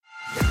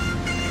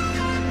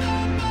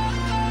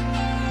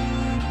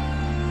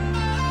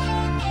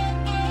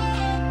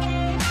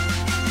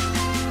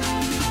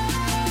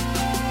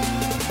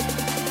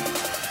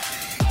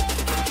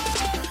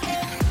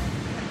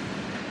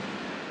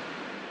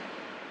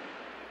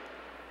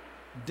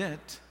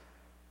Debt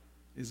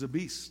is a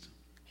beast.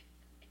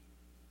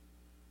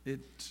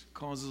 It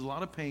causes a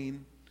lot of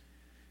pain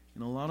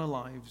in a lot of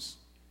lives,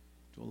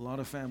 to a lot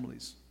of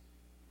families.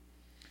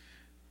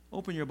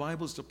 Open your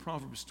Bibles to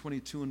Proverbs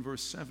 22 and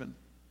verse 7.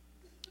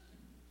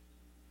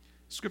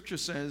 Scripture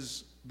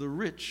says, "The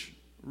rich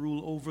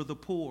rule over the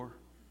poor,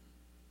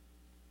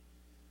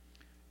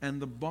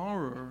 and the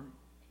borrower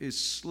is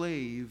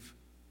slave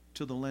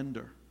to the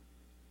lender."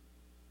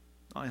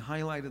 I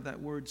highlighted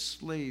that word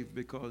slave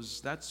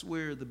because that's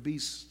where the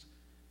beast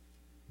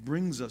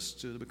brings us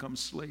to become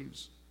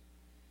slaves.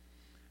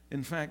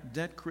 In fact,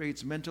 debt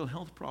creates mental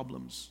health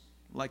problems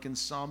like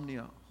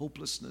insomnia,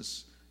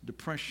 hopelessness,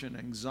 depression,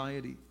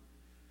 anxiety.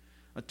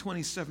 A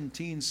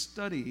 2017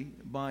 study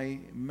by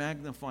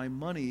Magnify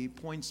Money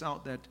points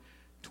out that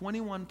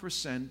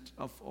 21%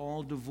 of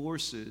all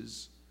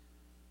divorces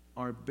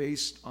are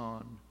based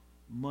on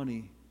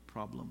money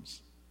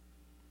problems.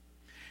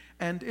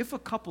 And if a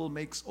couple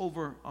makes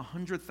over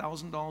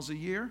 $100,000 a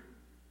year,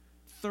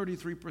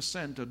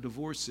 33% of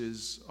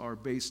divorces are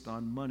based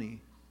on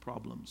money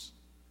problems.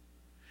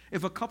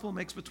 If a couple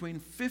makes between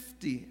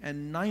 $50,000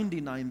 and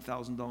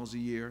 $99,000 a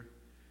year,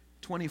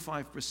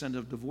 25%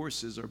 of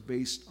divorces are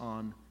based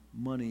on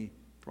money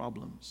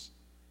problems.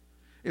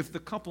 If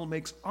the couple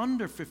makes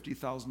under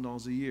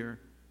 $50,000 a year,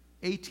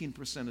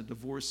 18% of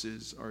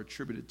divorces are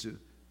attributed to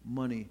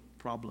money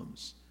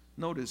problems.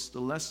 Notice,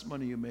 the less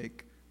money you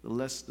make, the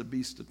less the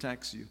beast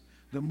attacks you.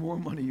 The more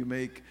money you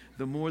make,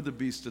 the more the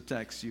beast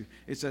attacks you.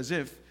 It's as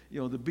if,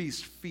 the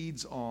beast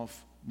feeds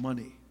off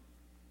money.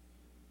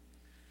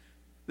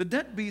 The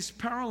debt beast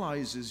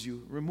paralyzes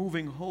you,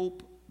 removing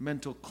hope,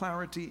 mental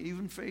clarity,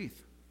 even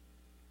faith.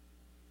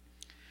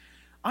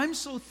 I'm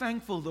so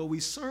thankful, though, we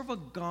serve a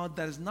God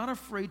that is not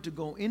afraid to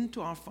go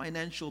into our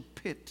financial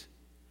pit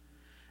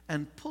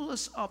and pull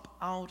us up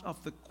out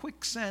of the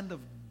quicksand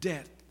of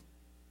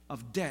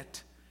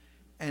debt,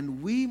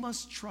 and we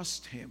must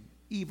trust Him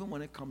even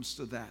when it comes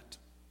to that.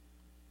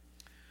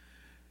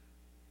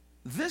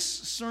 This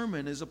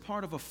sermon is a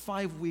part of a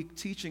 5-week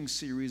teaching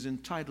series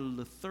entitled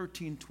the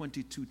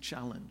 1322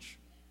 Challenge.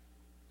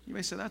 You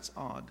may say, that's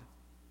odd.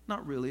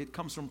 Not really. It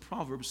comes from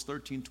Proverbs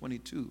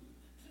 13:22,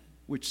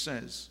 which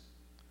says,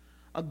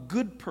 "A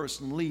good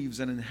person leaves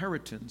an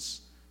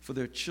inheritance for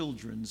their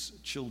children's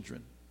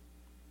children."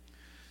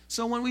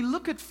 So when we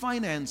look at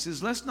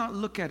finances, let's not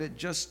look at it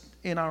just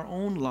in our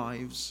own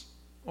lives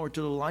or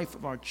to the life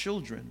of our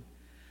children.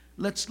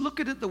 Let's look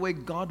at it the way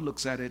God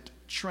looks at it,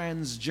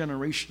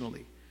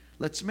 transgenerationally.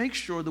 Let's make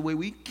sure the way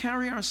we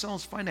carry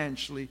ourselves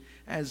financially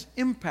has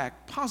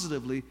impact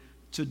positively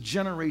to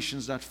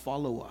generations that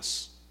follow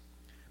us.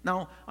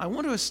 Now, I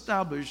want to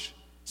establish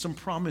some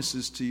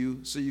promises to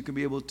you so you can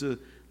be able to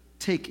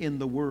take in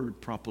the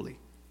word properly.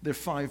 There are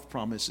 5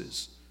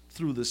 promises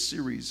through the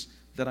series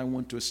that I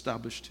want to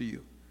establish to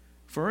you.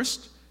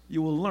 First,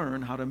 you will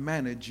learn how to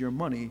manage your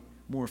money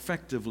more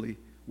effectively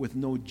with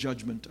no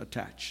judgment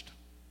attached.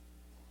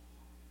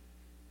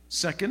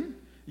 Second,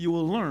 you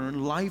will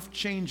learn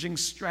life-changing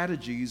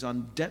strategies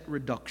on debt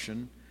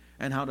reduction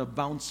and how to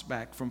bounce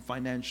back from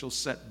financial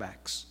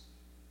setbacks.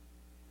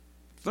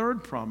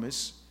 Third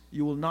promise,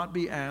 you will not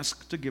be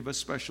asked to give a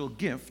special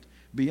gift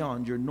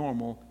beyond your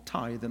normal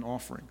tithe and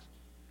offerings.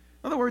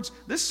 In other words,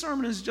 this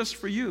sermon is just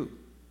for you.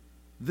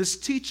 This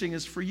teaching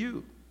is for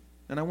you,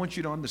 and I want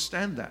you to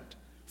understand that.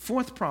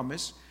 Fourth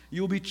promise,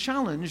 you will be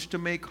challenged to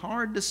make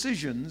hard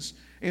decisions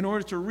in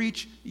order to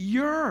reach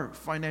your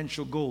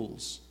financial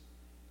goals.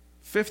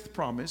 Fifth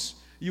promise,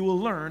 you will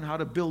learn how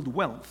to build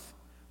wealth,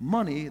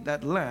 money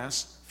that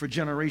lasts for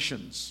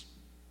generations.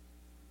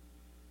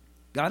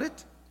 Got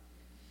it?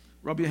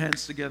 Rub your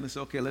hands together and say,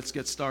 okay, let's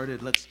get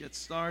started.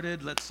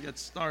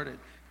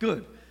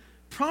 Good.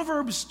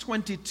 Proverbs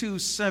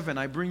 22:7,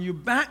 I bring you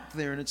back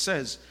there, and it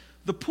says,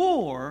 "The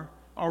poor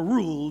are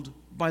ruled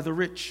by the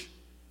rich,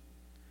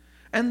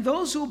 and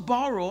those who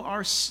borrow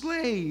are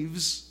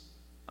slaves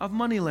of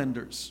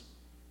moneylenders."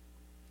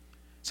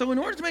 So in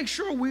order to make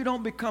sure we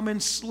don't become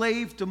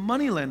enslaved to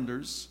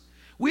moneylenders,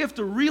 we have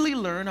to really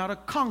learn how to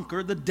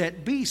conquer the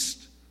debt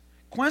beast.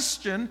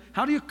 Question,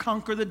 how do you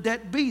conquer the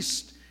debt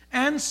beast?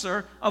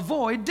 Answer,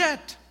 avoid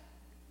debt.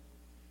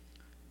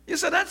 You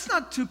say, that's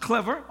not too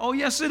clever. Oh,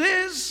 yes, it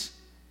is.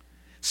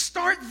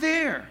 Start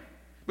there.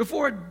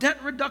 Before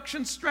debt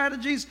reduction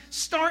strategies,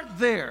 start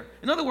there.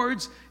 In other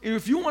words,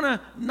 if you want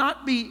to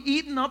not be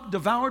eaten up,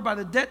 devoured by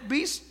the debt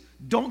beast,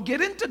 don't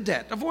get into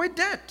debt. Avoid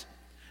debt.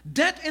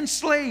 Debt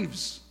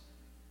enslaves.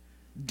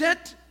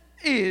 Debt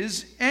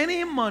is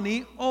any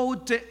money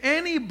owed to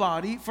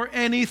anybody for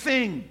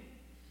anything.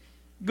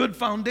 Good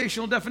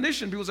foundational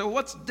definition. People say, well,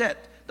 what's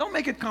debt? Don't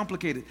make it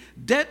complicated.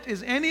 Debt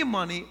is any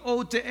money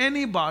owed to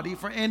anybody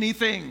for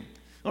anything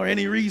or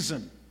any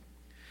reason.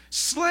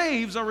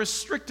 Slaves are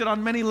restricted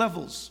on many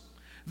levels.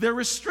 They're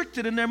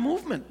restricted in their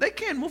movement. They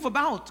can't move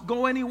about,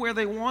 go anywhere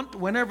they want,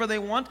 whenever they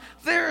want.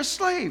 They're a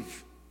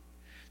slave.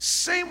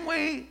 Same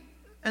way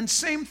And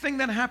same thing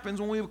that happens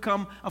when we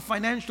become a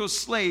financial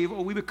slave,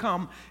 or we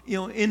become,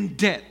 in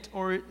debt,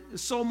 or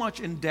so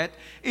much in debt.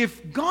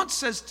 If God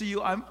says to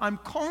you, I'm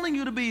calling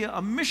you to be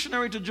a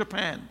missionary to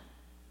Japan,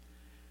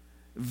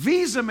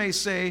 Visa may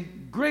say,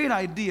 great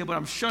idea, but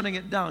I'm shutting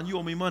it down. You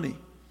owe me money.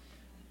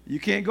 You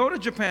can't go to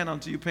Japan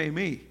until you pay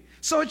me.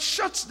 So it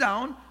shuts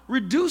down,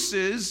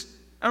 reduces,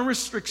 and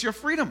restricts your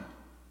freedom.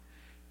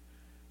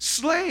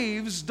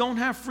 Slaves don't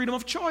have freedom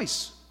of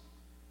choice.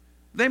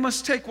 They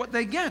must take what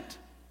they get.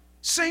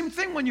 Same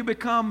thing when you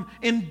become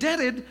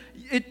indebted,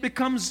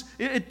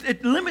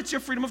 it limits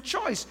your freedom of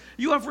choice.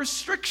 You have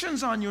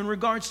restrictions on you in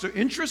regards to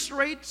interest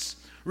rates,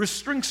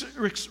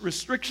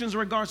 restrictions in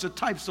regards to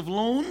types of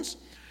loans.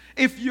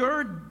 If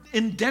your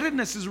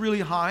indebtedness is really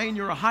high and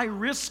you're a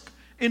high-risk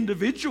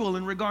individual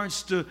in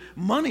regards to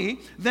money,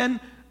 then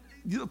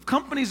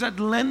companies that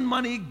lend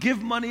money,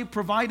 give money,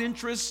 provide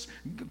interest,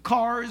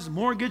 cars,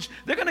 mortgage,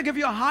 they're going to give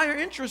you a higher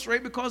interest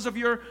rate because of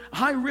your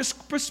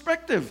high-risk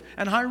perspective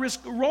and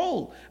high-risk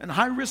role and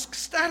high-risk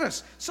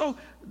status. So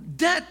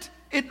debt,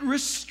 it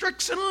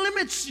restricts and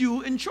limits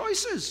you in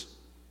choices.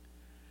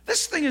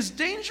 This thing is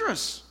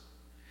dangerous.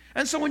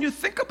 And so when you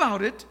think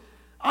about it,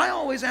 I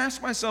always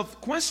ask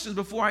myself questions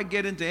before I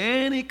get into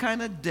any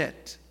kind of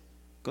debt,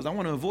 because I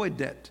want to avoid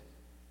debt.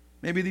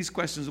 Maybe these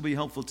questions will be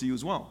helpful to you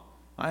as well.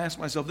 I ask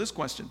myself this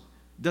question: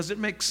 does it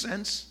make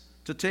sense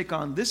to take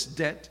on this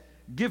debt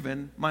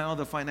given my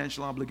other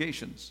financial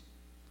obligations?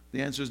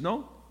 The answer is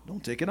no,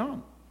 don't take it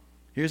on.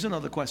 Here's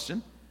another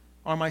question: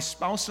 are my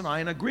spouse and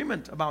I in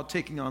agreement about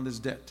taking on this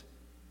debt?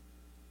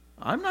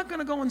 I'm not going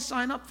to go and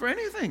sign up for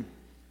anything.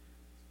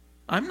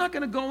 I'm not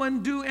going to go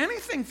and do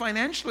anything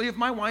financially if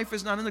my wife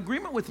is not in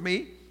agreement with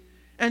me.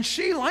 And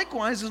she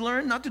likewise has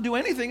learned not to do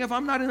anything if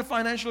I'm not in a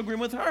financial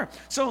agreement with her.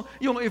 So,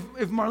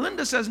 if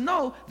Marlinda says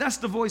no, that's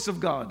the voice of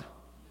God.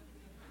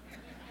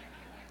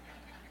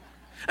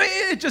 I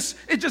mean,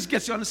 it just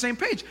gets you on the same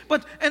page.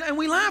 But and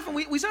we laugh and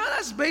we say, oh,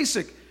 that's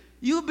basic.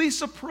 You'll be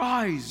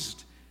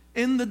surprised.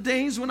 In the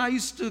days when I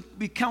used to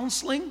be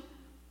counseling,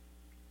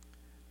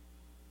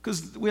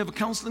 because we have a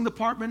counseling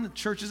department, the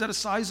church is at a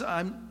size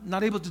I'm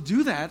not able to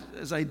do that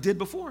as I did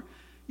before.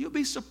 You'll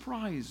be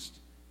surprised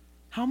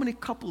how many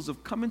couples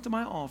have come into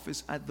my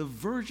office at the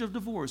verge of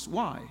divorce.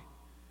 Why?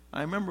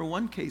 I remember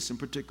one case in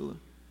particular.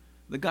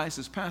 The guy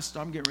says, Pastor,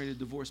 I'm getting ready to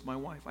divorce my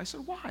wife. I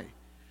said, why?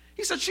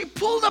 He said, she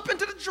pulled up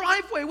into the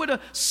driveway with a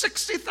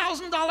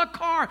 $60,000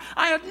 car.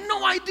 I had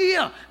no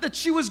idea that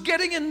she was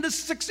getting in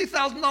this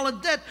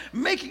 $60,000 debt,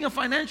 making a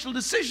financial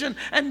decision,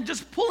 and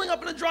just pulling up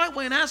in the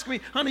driveway and asking me,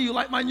 honey, you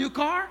like my new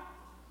car?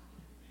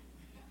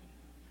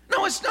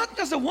 No, it's not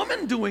just a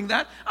woman doing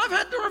that. I've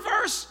had the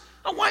reverse.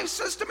 A wife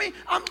says to me,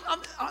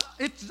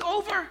 it's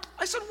over.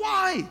 I said,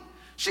 why?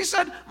 She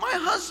said, my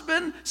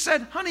husband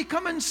said, honey,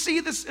 come and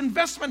see this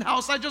investment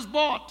house I just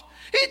bought.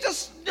 He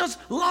just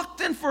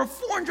locked in for a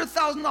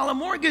 $400,000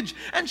 mortgage,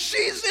 and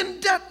she's in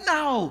debt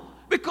now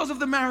because of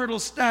the marital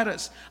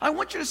status. I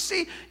want you to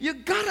see, you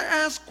got to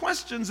ask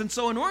questions. And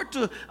so in order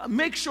to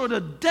make sure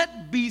the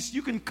debt beast,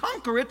 you can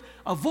conquer it,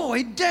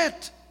 avoid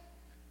debt.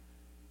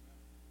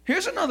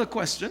 Here's another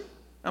question.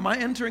 Am I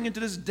entering into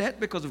this debt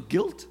because of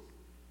guilt,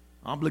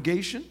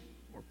 obligation,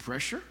 or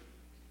pressure?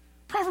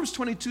 Proverbs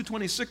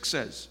 22:26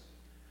 says,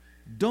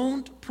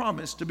 don't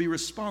promise to be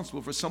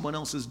responsible for someone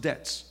else's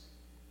debts.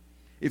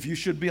 If you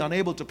should be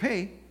unable to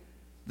pay,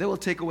 they will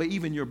take away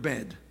even your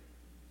bed.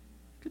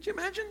 Could you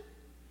imagine?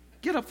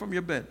 Get up from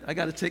your bed. I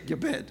got to take your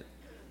bed.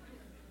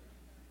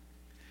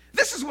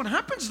 This is what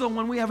happens, though,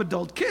 when we have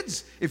adult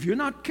kids. If you're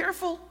not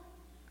careful,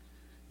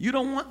 you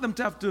don't want them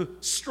to have to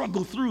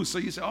struggle through. So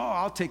you say, oh,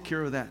 I'll take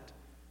care of that.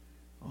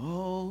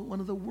 Oh, one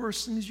of the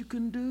worst things you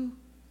can do.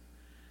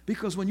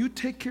 Because when you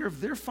take care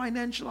of their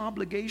financial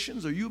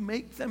obligations, or you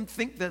make them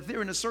think that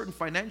they're in a certain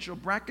financial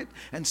bracket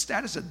and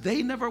status that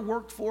they never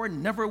worked for,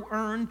 never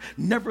earned,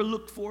 never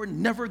looked for,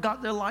 never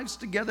got their lives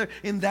together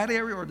in that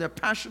area, or their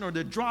passion or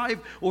their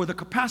drive or the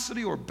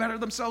capacity or better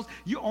themselves,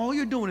 all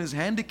you're doing is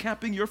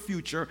handicapping your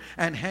future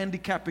and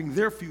handicapping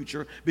their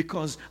future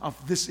because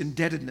of this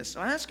indebtedness.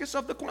 So ask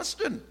yourself the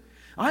question.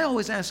 I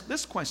always ask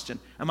this question: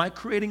 am I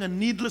creating a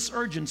needless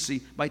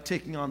urgency by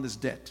taking on this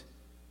debt?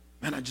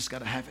 Man, I just got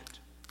to have it.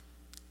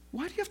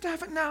 Why do you have to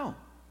have it now?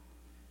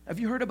 Have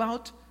you heard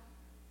about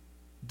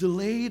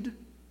delayed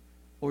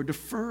or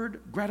deferred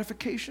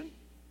gratification?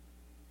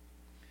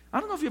 I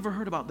don't know if you ever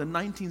heard about the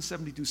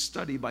 1972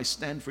 study by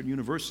Stanford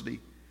University.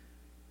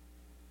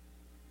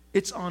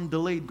 It's on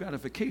delayed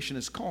gratification.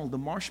 It's called the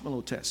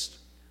marshmallow test.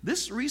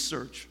 This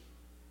research,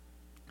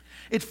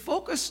 it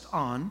focused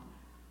on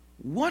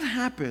what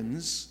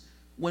happens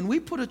when we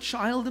put a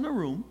child in a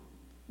room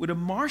with a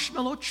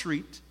marshmallow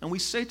treat and we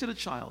say to the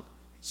child,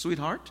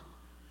 sweetheart,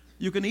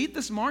 you can eat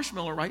this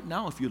marshmallow right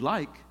now if you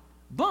like,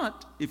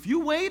 but if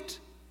you wait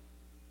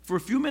for a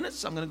few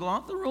minutes, I'm going to go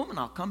out the room and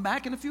I'll come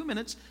back in a few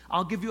minutes.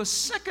 I'll give you a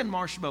second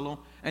marshmallow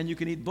and you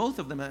can eat both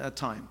of them at a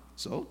time.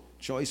 So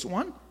choice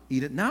one,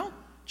 eat it now.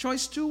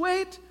 Choice two,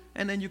 wait,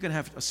 and then you can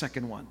have a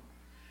second one.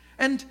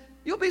 And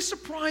you'll be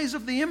surprised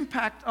of the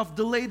impact of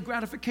delayed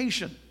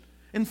gratification.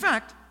 In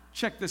fact,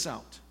 check this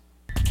out.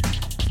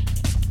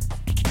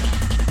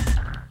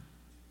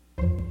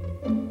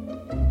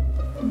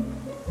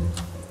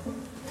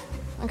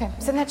 Okay,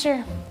 sit in that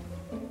chair.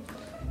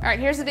 All right,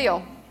 here's the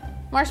deal.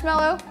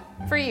 Marshmallow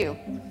for you.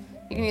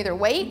 You can either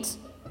wait,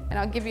 and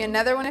I'll give you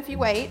another one if you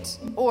wait,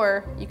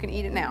 or you can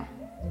eat it now.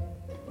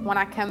 When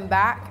I come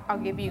back, I'll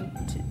give you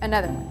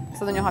another one,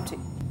 so then you'll have two.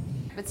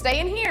 But stay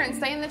in here and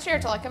stay in the chair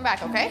till I come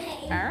back, okay?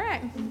 All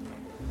right.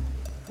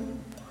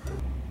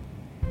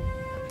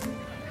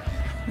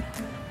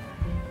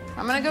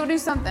 I'm gonna go do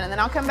something, and then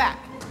I'll come back.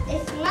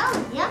 It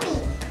smells yummy.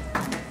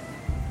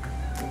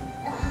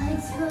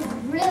 It smells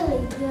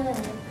really good.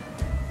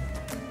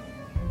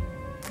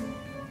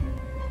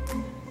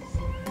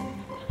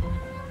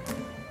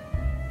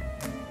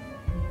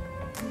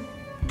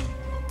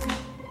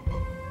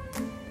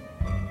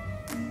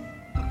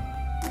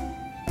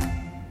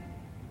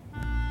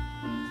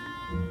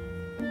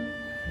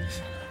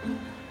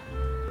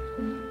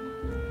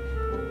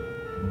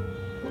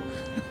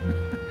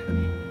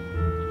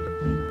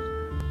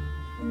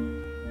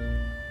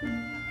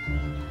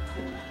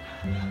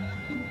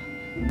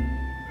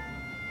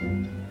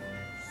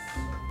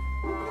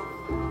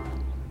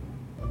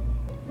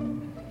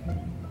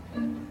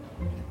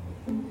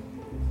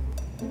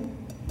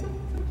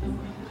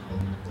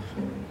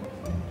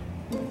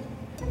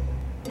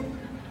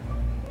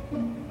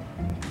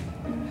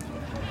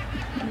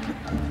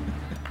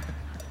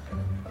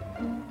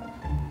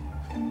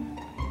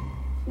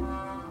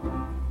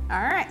 All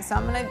right, so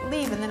I'm gonna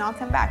leave and then I'll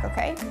come back,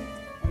 okay?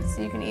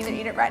 So you can either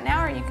eat it right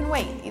now or you can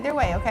wait. Either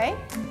way, okay?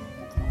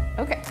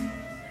 Okay.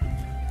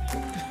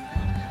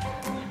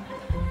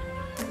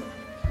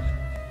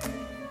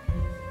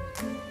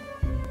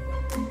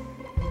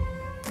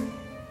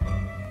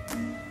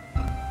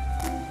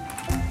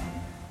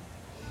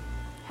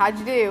 How'd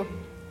you do?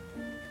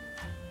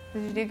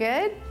 Did you do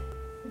good?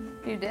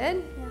 You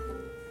did? Yeah.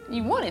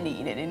 You wanted to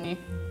eat it, didn't you?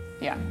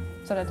 Yeah.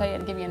 So did I tell you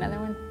I'd give you another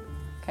one?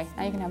 Okay,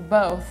 now you can have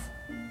both.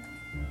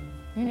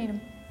 You need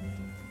them.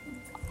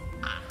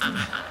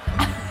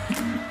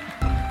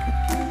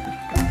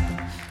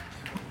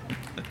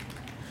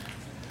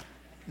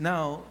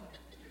 Now,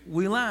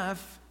 we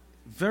laugh,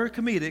 very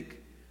comedic,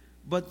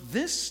 but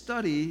this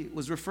study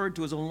was referred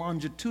to as a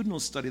longitudinal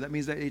study. That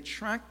means that it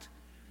tracked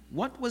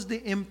what was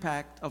the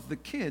impact of the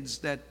kids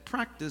that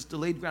practiced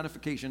delayed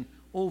gratification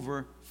over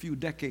a few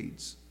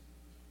decades.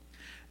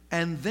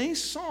 And they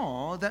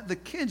saw that the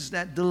kids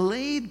that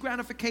delayed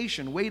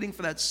gratification, waiting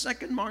for that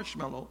second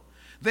marshmallow,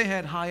 they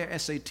had higher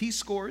SAT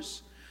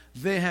scores,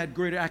 they had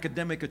greater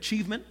academic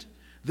achievement,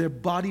 their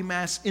body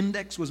mass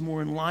index was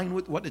more in line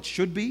with what it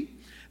should be.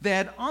 They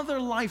had other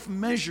life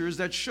measures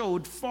that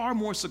showed far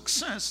more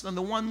success than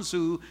the ones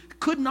who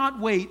could not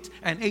wait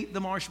and ate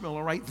the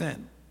marshmallow right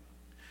then.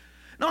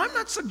 Now, I'm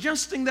not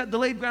suggesting that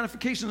delayed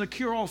gratification is a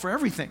cure-all for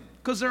everything,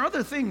 because there are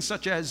other things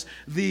such as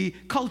the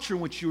culture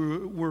in which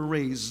you were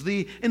raised,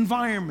 the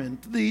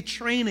environment, the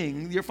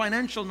training, your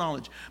financial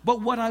knowledge.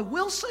 But what I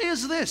will say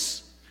is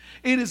this: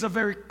 it is a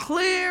very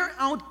clear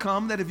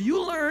outcome that if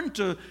you learn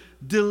to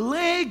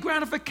delay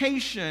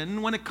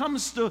gratification when it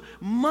comes to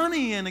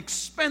money and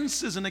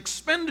expenses and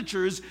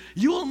expenditures,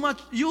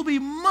 you'll be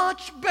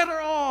much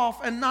better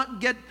off and not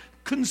get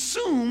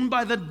consumed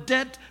by the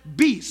debt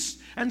beast.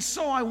 And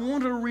so I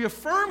want to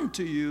reaffirm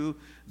to you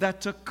that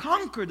to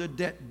conquer the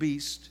debt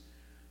beast,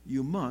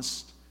 you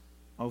must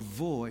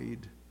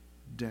avoid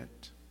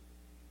debt.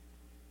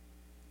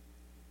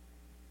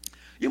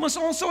 You must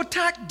also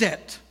attack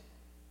debt.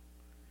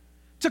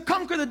 To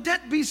conquer the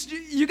debt beast,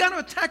 you got to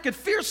attack it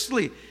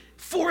fiercely,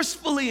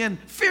 forcefully, and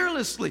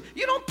fearlessly.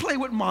 You don't play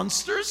with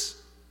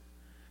monsters.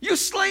 You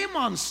slay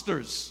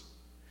monsters.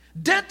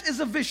 Debt is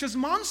a vicious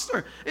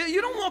monster.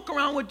 You don't walk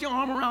around with your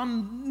arm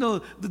around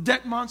the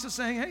debt monster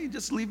saying, hey,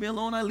 just leave me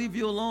alone, I leave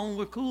you alone,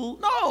 we're cool.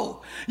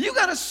 No, you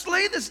got to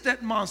slay this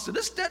debt monster.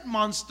 This debt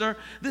monster,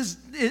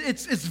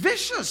 it's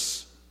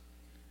vicious.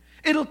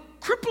 It'll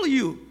cripple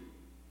you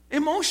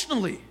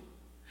emotionally.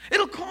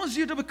 It'll cause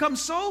you to become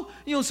so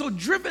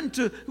driven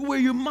to where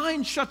your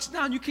mind shuts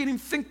down. You can't even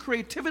think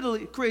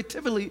creatively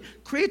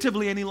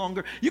any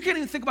longer. You can't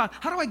even think about,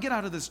 how do I get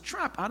out of this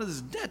trap, out of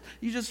this debt?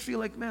 You just feel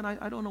like, man,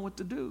 I don't know what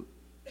to do.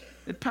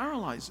 It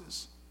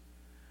paralyzes.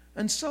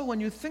 And so when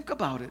you think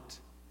about it,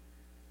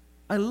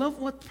 I love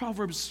what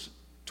Proverbs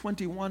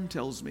 21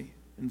 tells me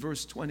in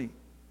verse 20.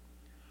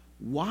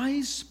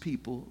 Wise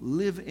people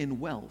live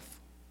in wealth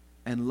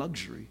and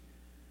luxury,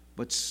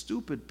 but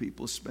stupid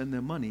people spend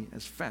their money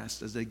as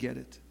fast as they get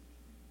it.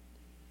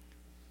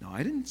 Now,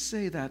 I didn't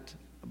say that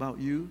about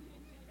you.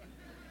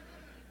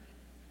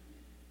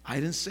 I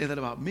didn't say that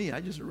about me. I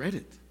just read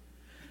it.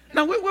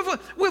 Now,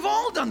 we've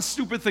all done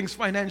stupid things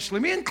financially,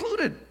 me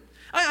included.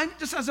 I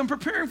just, as I'm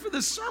preparing for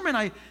this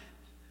sermon,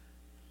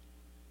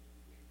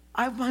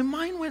 my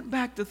mind went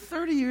back to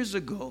 30 years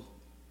ago.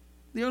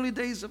 The early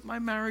days of my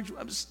marriage,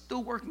 I was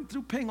still working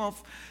through paying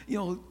off,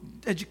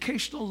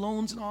 educational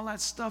loans and all that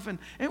stuff, and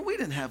we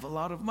didn't have a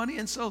lot of money,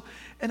 and so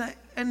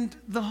and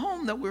the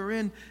home that we were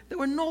in, there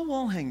were no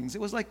wall hangings.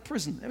 It was like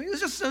prison. I mean,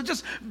 it was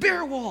just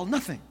bare wall,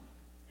 nothing.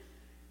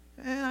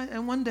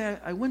 And one day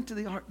I went to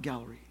the art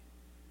gallery.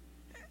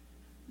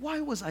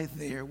 Why was I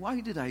there? Why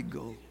did I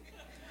go?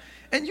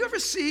 And you ever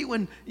see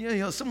when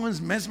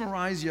someone's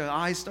mesmerized, your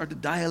eyes start to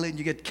dilate and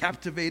you get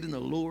captivated and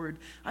allured?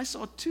 I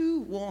saw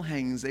 2 wall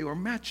hangings. They were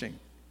matching.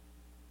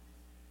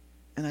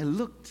 And I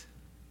looked,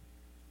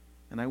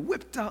 and I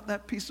whipped out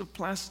that piece of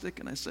plastic,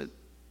 and I said,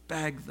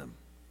 bag them.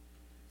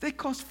 They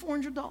cost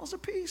 $400 a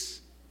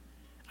piece.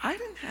 I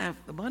didn't have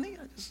the money.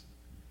 I just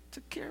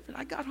took care of it.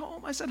 I got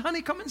home. I said,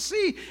 honey, come and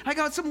see. I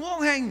got some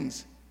wall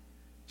hangings.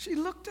 She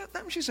looked at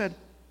them. She said,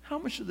 how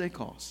much did they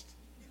cost?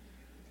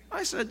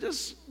 I said,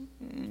 just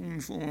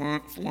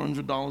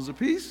 $400 a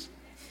piece.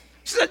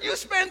 She said, you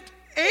spent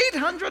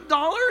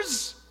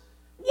 $800?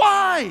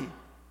 Why?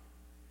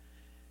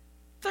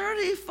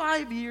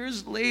 35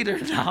 years later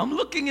now, I'm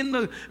looking in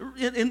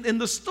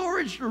the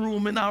storage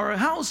room in our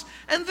house,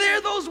 and there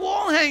are those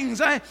wall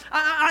hangings.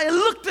 I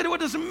looked at it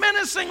with this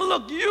menacing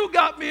look. You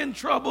got me in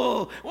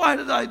trouble. Why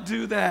did I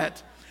do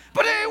that?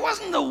 But it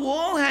wasn't the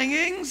wall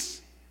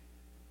hangings.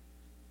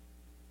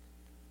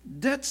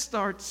 Debt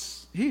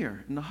starts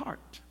here in the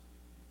heart.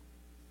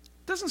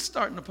 Doesn't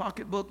start in the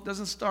pocketbook,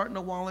 doesn't start in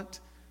the wallet.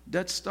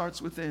 Debt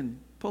starts within.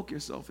 Poke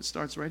yourself. It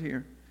starts right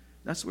here.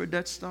 That's where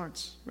debt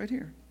starts, right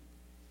here.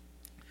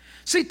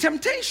 See,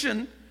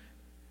 temptation,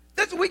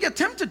 we get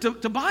tempted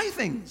to buy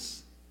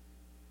things.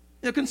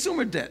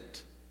 Consumer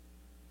debt.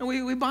 And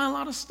we buy a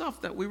lot of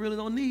stuff that we really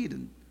don't need.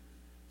 And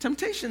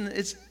temptation,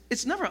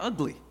 it's never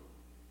ugly.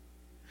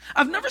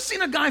 I've never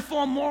seen a guy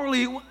fall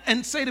morally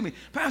and say to me,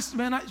 Pastor,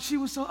 man, she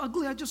was so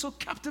ugly. I just so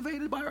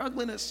captivated by her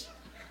ugliness.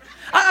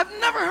 I've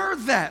never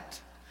heard that.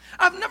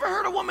 I've never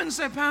heard a woman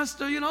say,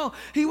 Pastor,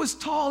 he was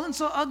tall and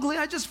so ugly.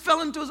 I just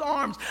fell into his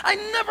arms. I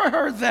never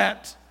heard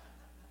that.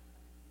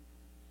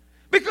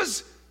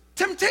 Because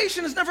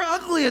temptation is never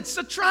ugly. It's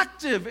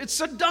attractive. It's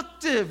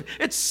seductive.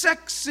 It's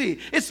sexy.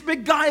 It's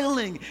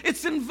beguiling.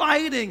 It's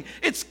inviting.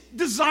 It's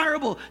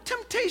desirable.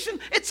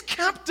 Temptation, it's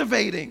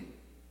captivating.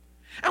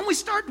 And we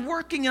start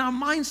working, and our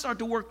minds start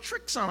to work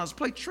tricks on us,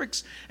 play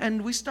tricks,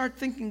 and we start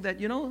thinking that,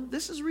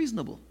 this is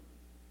reasonable.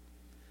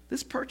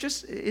 This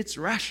purchase, it's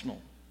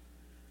rational.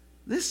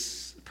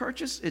 This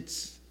purchase,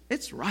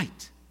 it's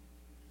right.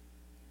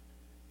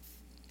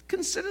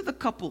 Consider the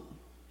couple.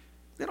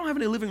 They don't have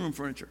any living room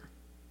furniture.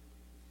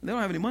 They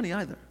don't have any money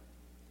either.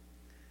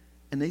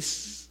 And I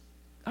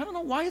don't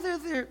know why they're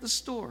there at the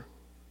store.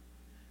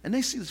 And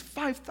they see this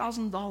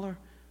 $5,000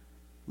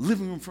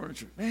 living room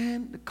furniture.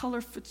 Man, the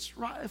color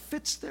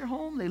fits their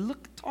home. They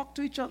talk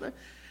to each other.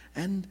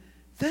 And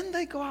then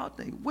they go out,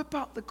 they whip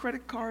out the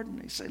credit card,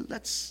 and they say,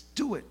 let's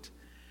do it.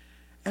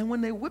 And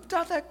when they whipped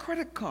out that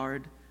credit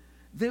card,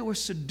 they were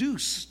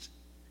seduced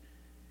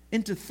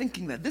into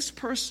thinking that this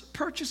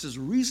purchase is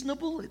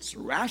reasonable, it's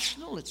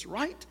rational, it's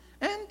right,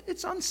 and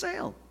it's on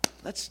sale.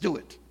 Let's do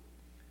it.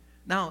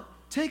 Now,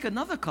 take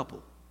another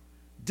couple.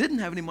 Didn't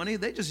have any money.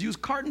 They just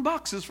used carton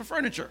boxes for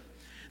furniture.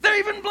 They're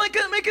even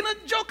making a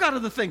joke out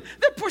of the thing.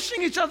 They're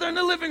pushing each other in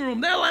the living room.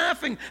 They're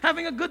laughing,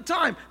 having a good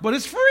time. But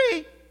it's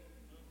free.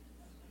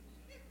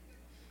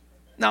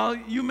 Now,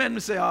 you men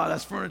say,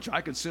 that's furniture.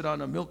 I could sit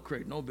on a milk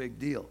crate. No big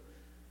deal.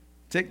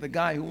 Take the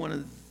guy who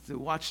wanted to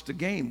watch the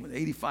game with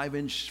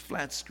 85-inch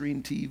flat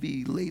screen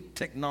TV, late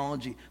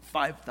technology,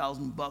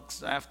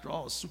 $5,000 after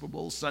all, Super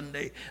Bowl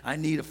Sunday, I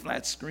need a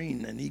flat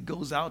screen. And he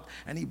goes out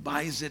and he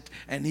buys it,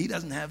 and he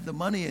doesn't have the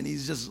money, and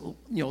he's just,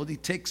 he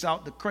takes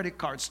out the credit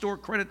card, store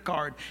credit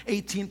card,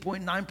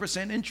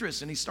 18.9%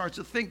 interest, and he starts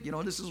to think,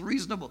 this is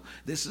reasonable,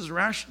 this is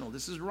rational,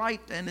 this is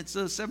right, and it's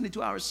a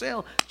 72-hour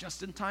sale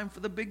just in time for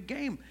the big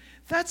game.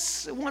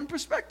 That's one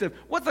perspective.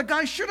 What the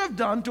guy should have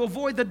done to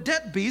avoid the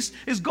debt beast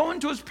is go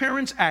into his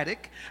parents'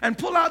 attic and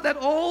pull out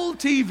that old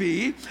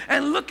TV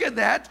and look at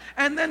that.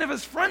 And then if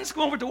his friends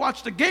come over to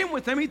watch the game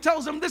with him, he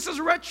tells them, this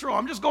is retro.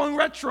 I'm just going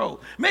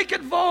retro. Make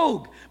it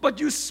Vogue. But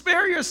you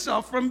spare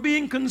yourself from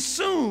being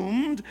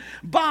consumed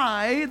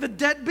by the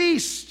debt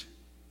beast.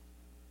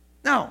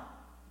 Now,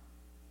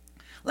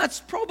 let's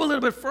probe a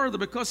little bit further,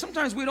 because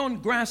sometimes we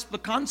don't grasp the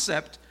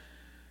concept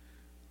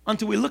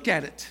until we look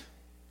at it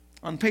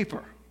on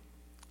paper.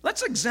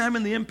 Let's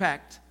examine the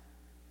impact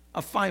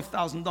of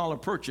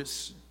 $5,000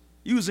 purchase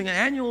using an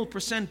annual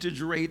percentage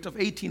rate of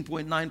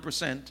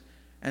 18.9%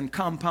 and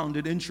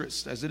compounded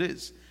interest as it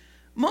is.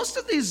 Most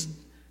of these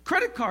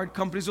credit card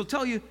companies will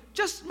tell you,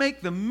 just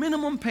make the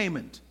minimum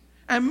payment.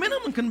 And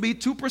minimum can be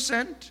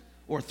 2%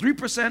 or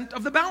 3%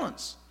 of the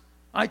balance.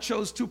 I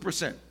chose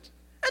 2%.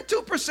 And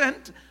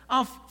 2%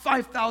 of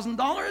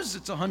 $5,000,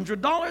 it's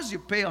 $100. You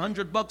pay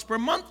 $100 per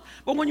month.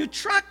 But when you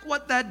track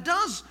what that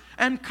does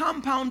and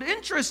compound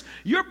interest,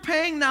 you're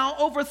paying now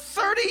over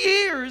 30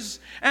 years,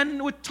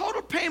 and with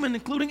total payment,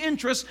 including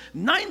interest,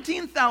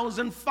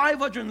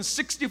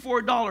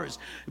 $19,564.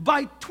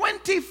 By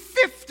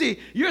 2050,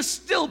 you're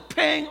still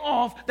paying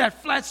off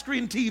that flat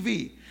screen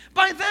TV.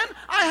 By then,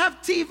 I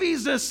have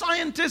TVs, the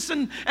scientists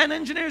and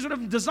engineers would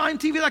have designed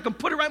TV that I can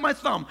put it right in my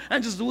thumb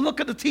and just look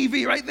at the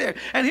TV right there.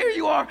 And here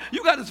you are,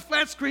 you got this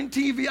flat screen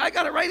TV. I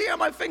got it right here on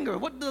my finger.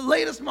 What the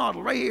latest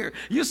model right here.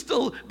 You're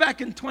still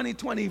back in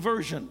 2020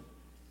 version.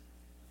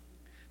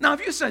 Now,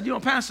 if you said,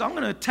 Pastor, I'm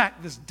going to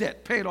attack this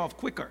debt, pay it off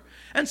quicker.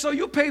 And so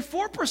you pay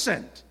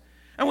 4%.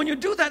 And when you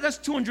do that, that's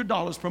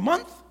 $200 per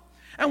month.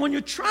 And when you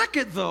track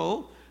it,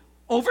 though,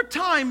 over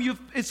time,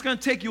 it's going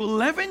to take you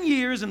 11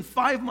 years and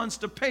 5 months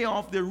to pay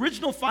off the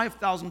original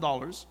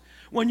 $5,000.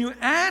 When you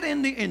add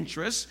in the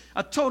interest,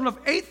 a total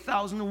of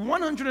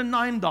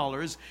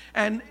 $8,109,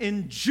 and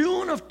in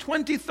June of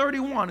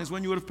 2031 is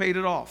when you would have paid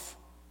it off.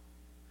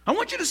 I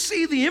want you to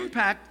see the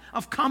impact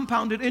of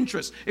compounded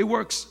interest. It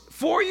works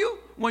for you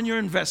when you're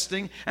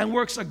investing and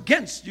works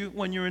against you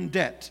when you're in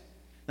debt.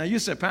 Now you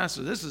say,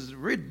 Pastor, this is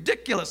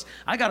ridiculous.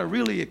 I got to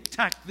really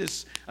attack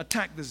this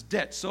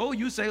debt. So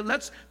you say,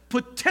 let's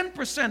put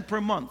 10%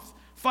 per month,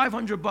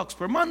 $500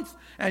 per month,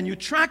 and you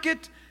track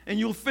it, and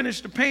you'll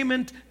finish the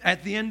payment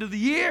at the end of the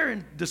year.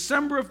 In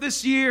December of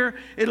this year,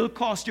 it'll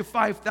cost you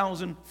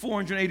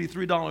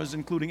 $5,483,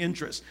 including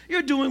interest.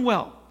 You're doing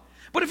well.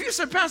 But if you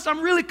said, Pastor, I'm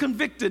really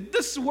convicted,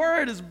 this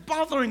word is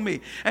bothering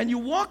me, and you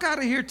walk out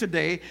of here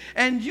today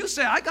and you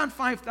say, I got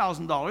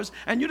 $5,000,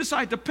 and you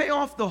decide to pay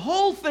off the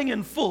whole thing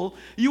in full,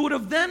 you would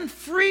have then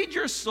freed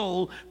your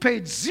soul,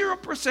 paid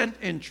 0%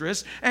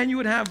 interest, and you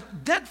would have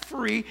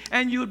debt-free,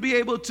 and you would be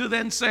able to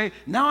then say,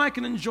 now I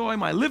can enjoy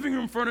my living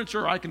room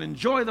furniture, I can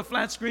enjoy the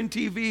flat screen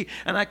TV,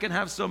 and I can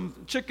have some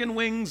chicken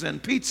wings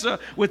and pizza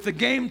with the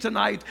game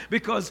tonight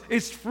because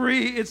it's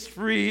free,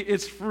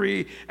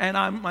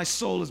 and my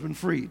soul has been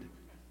freed.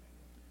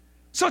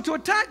 So to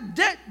attack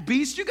debt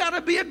beasts, you got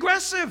to be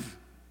aggressive.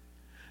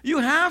 You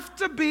have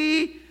to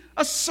be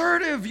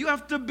assertive. You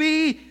have to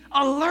be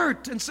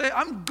alert and say,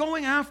 I'm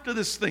going after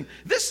this thing.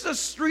 This is a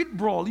street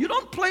brawl. You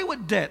don't play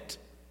with debt.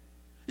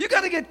 You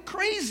got to get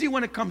crazy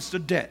when it comes to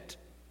debt.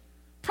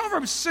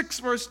 Proverbs 6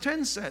 verse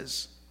 10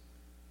 says,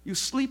 you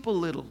sleep a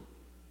little.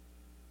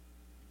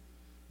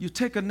 You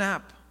take a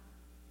nap.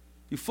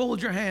 You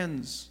fold your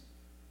hands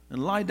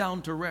and lie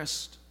down to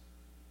rest.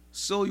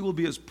 So you will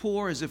be as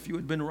poor as if you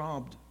had been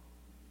robbed.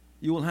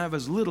 You will have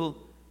as little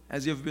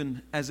as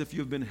if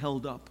you've been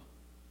held up.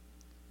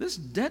 This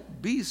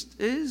debt beast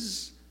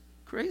is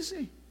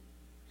crazy.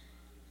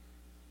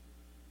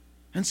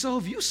 And so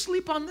if you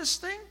sleep on this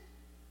thing,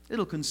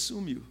 it'll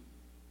consume you.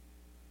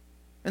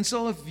 And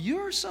so if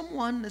you're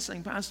someone that's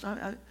saying,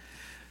 Pastor,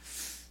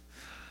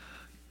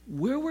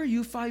 where were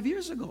you 5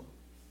 years ago?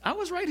 I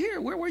was right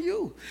here. Where were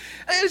you?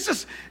 It's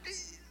just,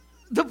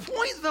 the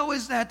point though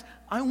is that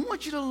I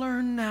want you to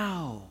learn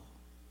now.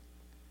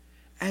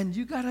 And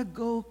you got to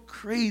go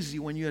crazy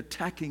when you're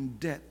attacking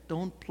debt.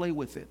 Don't play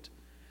with it.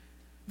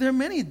 There are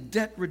many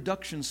debt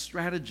reduction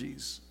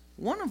strategies.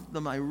 One of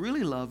them I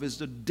really love is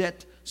the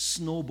debt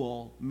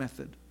snowball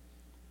method.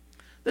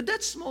 The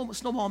debt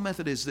snowball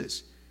method is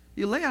this.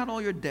 You lay out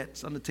all your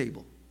debts on the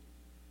table.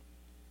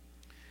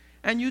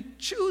 And you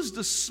choose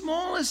the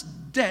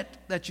smallest debt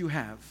that you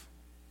have.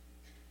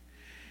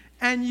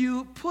 And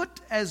you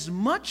put as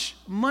much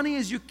money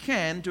as you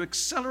can to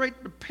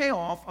accelerate the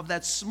payoff of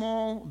that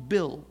small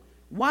bill,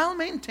 while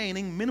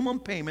maintaining minimum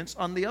payments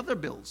on the other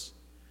bills.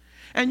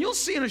 And you'll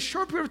see in a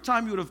short period of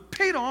time you would have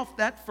paid off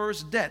that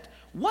first debt.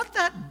 What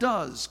that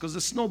does, because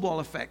the snowball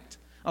effect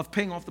of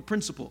paying off the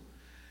principal,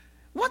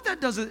 what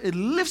that does is it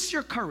lifts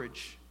your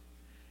courage.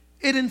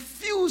 It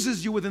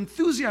infuses you with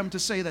enthusiasm to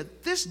say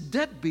that this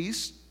debt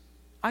beast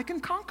I can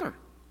conquer.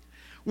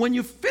 When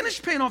you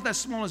finish paying off that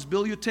smallest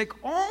bill, you take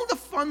all the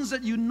funds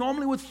that you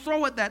normally would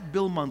throw at that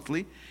bill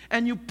monthly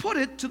and you put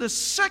it to the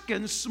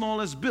second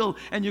smallest bill,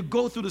 and you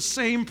go through the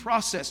same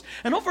process.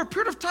 And over a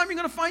period of time, you're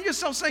going to find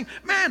yourself saying,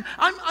 man,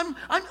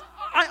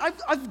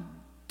 I've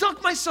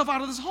dug myself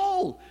out of this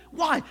hole.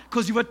 Why?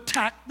 Because you've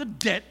attacked the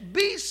debt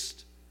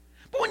beast.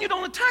 But when you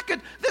don't attack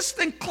it, this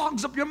thing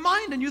clogs up your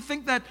mind and you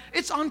think that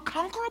it's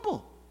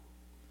unconquerable.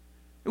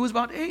 It was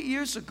about 8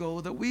 years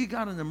ago that we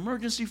got an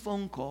emergency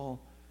phone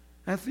call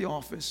at the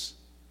office.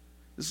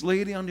 This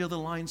lady on the other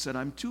line said,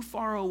 I'm too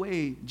far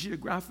away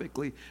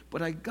geographically,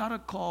 but I got a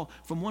call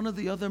from one of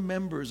the other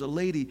members, a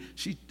lady.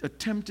 She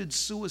attempted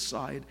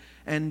suicide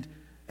and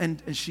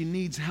she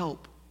needs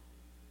help.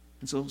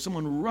 And so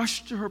someone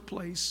rushed to her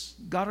place,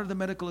 got her the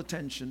medical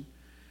attention.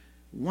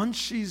 Once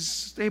she's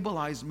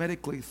stabilized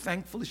medically,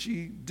 thankfully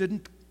she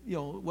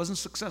wasn't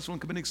successful in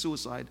committing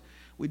suicide.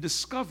 We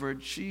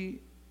discovered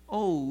she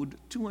owed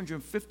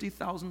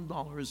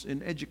 $250,000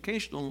 in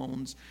educational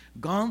loans,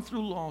 gone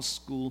through law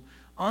school,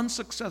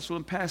 unsuccessful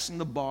in passing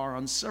the bar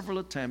on several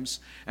attempts,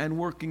 and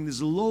working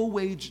these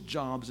low-wage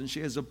jobs. And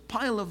she has a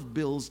pile of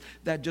bills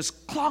that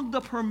just clogged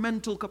up her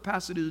mental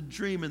capacity to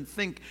dream and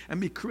think and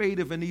be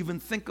creative and even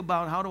think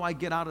about, how do I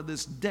get out of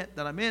this debt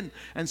that I'm in?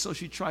 And so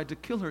she tried to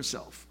kill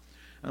herself.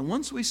 And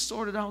once we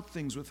sorted out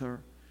things with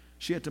her,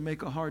 she had to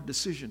make a hard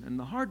decision. And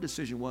the hard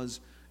decision was,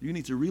 you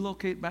need to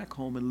relocate back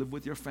home and live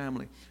with your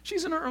family.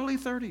 She's in her early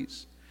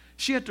 30s.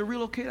 She had to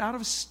relocate out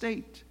of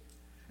state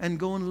and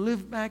go and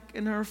live back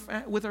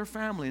with her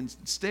family and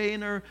stay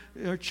in her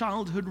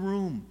childhood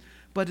room.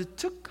 But it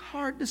took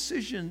hard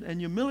decision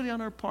and humility on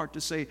her part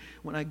to say,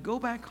 when I go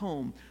back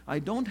home, I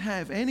don't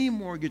have any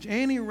mortgage,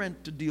 any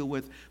rent to deal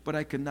with, but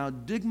I can now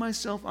dig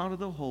myself out of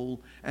the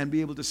hole and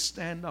be able to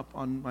stand up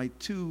on my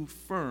two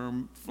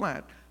firm,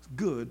 flat,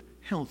 good,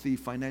 healthy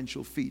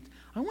financial feet.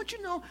 I want you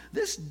to know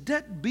this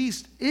debt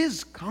beast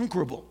is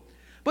conquerable.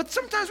 But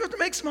sometimes we have to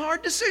make some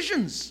hard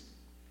decisions.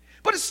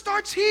 But it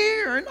starts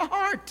here in the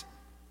heart.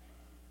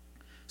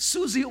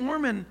 Susie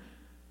Orman,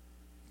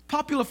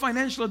 popular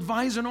financial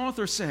advisor and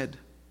author, said,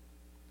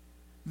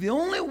 the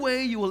only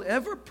way you will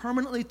ever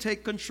permanently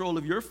take control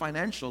of your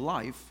financial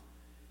life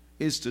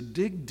is to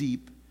dig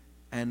deep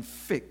and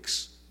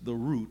fix the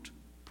root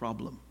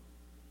problem.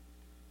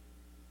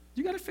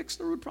 You got to fix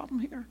the root problem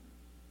here.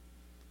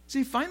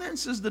 See,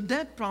 finances, the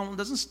debt problem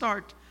doesn't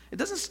start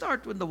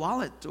with the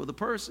wallet or the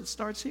purse. It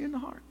starts here in the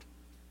heart.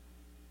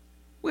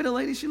 We had a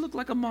lady, she looked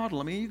like a model.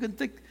 I mean, you can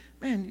think,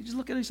 man, you just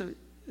look at her and say,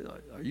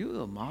 are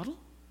you a model?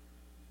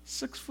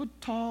 6 foot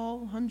tall,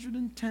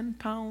 110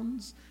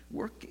 pounds,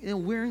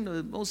 wearing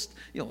the most,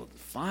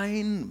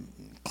 fine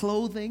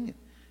clothing,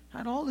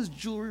 had all this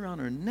jewelry around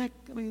her neck.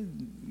 I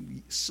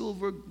mean,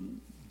 silver,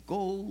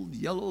 gold,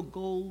 yellow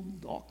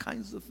gold, all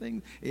kinds of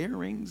things,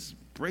 earrings,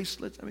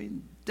 bracelets. I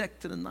mean,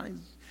 decked to the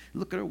nines.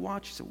 Look at her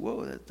watch. She said,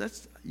 "Whoa,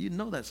 that's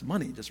that's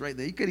money just right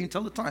there. You can't even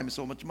tell the time. It's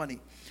so much money."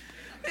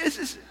 It's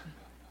just.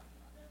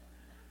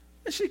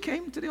 And she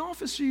came to the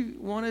office. She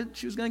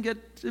was going to get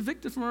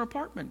evicted from her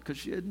apartment because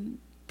she hadn't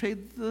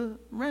paid the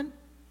rent,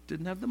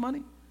 didn't have the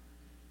money.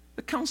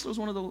 The counselor was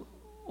one of the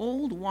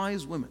old,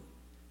 wise women.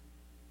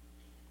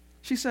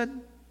 She said,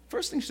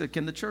 first thing she said,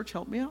 can the church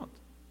help me out?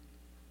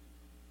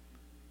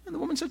 And the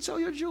woman said, sell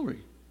your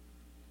jewelry.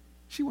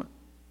 She went,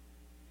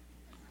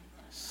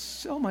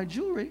 sell my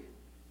jewelry?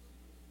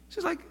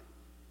 She's like,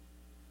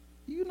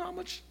 you know how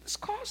much this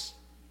costs?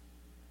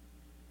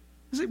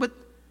 You see, but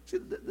see,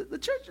 the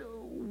church,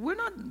 we're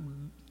not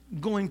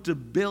going to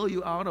bail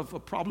you out of a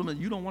problem that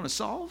you don't want to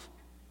solve.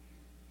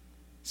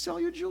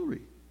 Sell your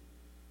jewelry.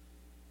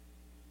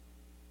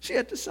 She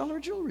had to sell her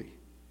jewelry,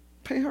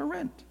 pay her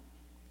rent.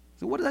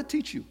 So what did that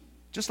teach you?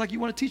 Just like you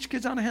want to teach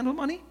kids how to handle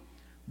money?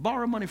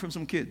 Borrow money from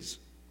some kids.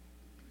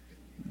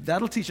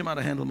 That'll teach them how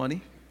to handle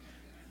money.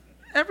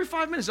 Every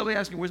 5 minutes they'll be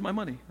asking, where's my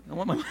money? I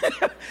want my money.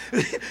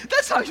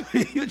 That's how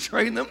you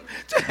train them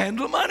to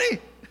handle money.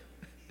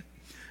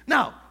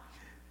 Now,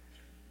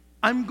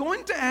 I'm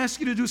going to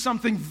ask you to do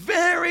something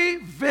very,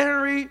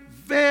 very,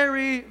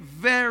 very,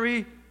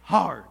 very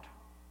hard.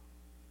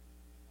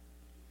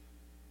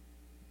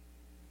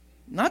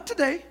 Not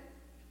today,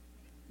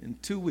 in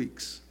 2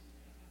 weeks.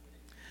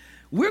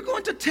 We're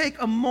going to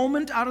take a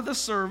moment out of the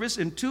service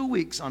in 2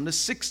 weeks on the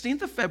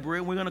 16th of February,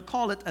 and we're going to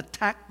call it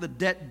Attack the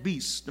Debt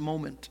Beast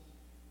moment.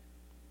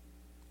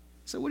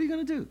 So what are you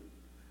going to do?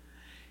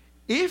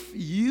 If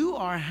you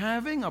are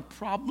having a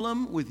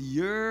problem with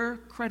your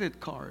credit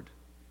card,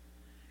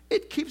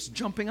 it keeps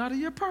jumping out of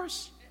your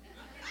purse.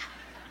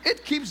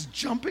 It keeps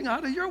jumping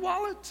out of your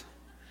wallet.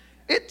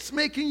 It's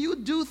making you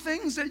do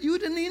things that you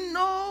didn't even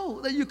know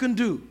that you can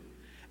do.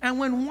 And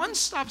when one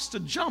stops to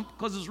jump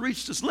because it's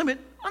reached its limit,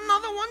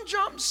 another one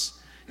jumps.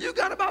 You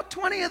got about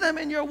 20 of them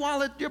in your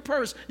wallet, your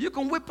purse. You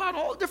can whip out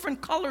all different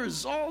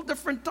colors, all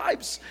different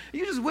types.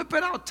 You just whip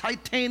it out,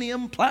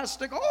 titanium,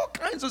 plastic, all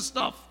kinds of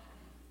stuff.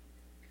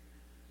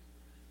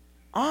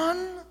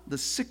 On the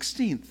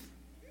 16th,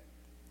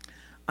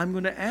 I'm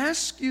going to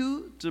ask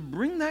you to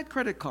bring that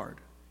credit card,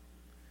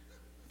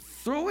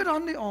 throw it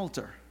on the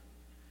altar,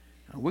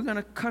 and we're going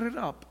to cut it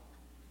up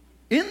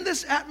in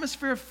this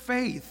atmosphere of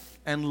faith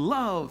and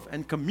love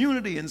and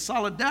community and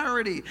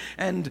solidarity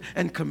and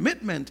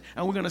commitment,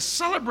 and we're going to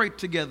celebrate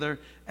together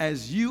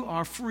as you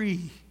are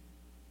free.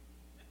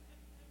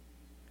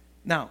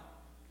 Now,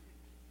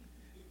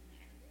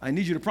 I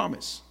need you to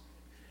promise.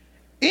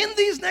 In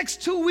these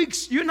next 2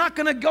 weeks, you're not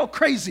going to go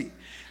crazy.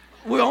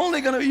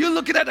 You're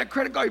looking at that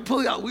credit card, you pull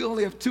it out, we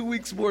only have 2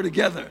 weeks more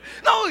together.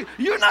 No,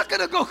 you're not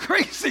going to go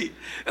crazy.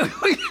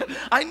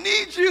 I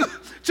need you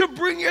to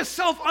bring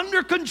yourself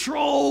under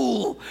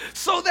control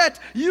so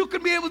that you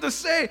can be able to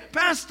say,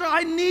 Pastor,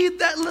 I need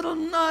that little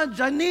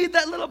nudge. I need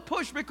that little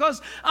push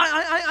because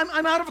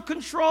I'm out of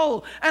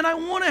control and I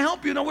want to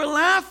help you. Now, we're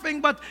laughing,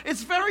 but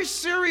it's very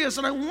serious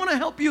and I want to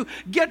help you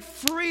get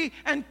free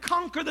and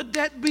conquer the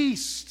debt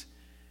beast.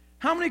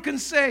 How many can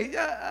say,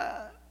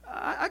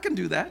 I can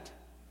do that?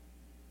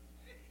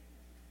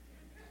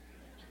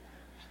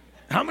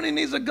 How many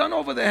needs a gun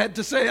over their head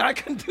to say, I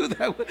can do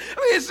that? I mean,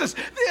 it's just,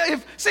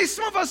 say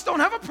some of us don't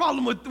have a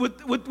problem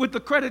with the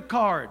credit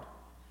card.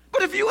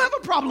 But if you have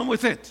a problem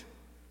with it,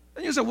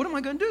 then you say, what am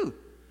I going to do?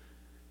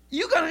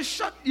 You got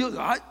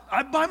to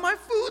I buy my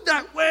food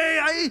that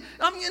way.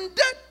 I'm in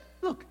debt.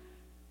 Look,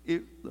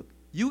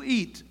 you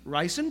eat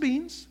rice and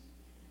beans,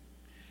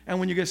 and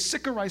when you get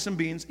sick of rice and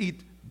beans,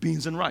 eat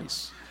beans and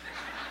rice.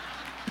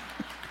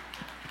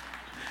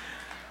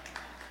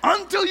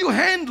 Until you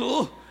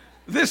handle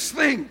this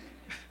thing.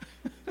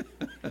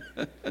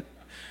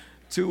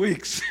 2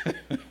 weeks.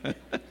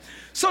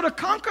 So to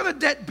conquer the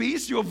debt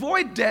beast, you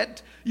avoid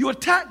debt, you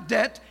attack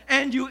debt,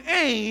 and you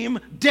aim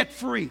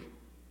debt-free.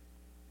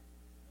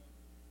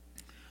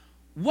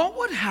 What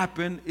would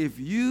happen if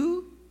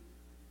you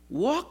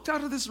walked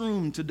out of this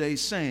room today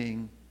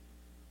saying,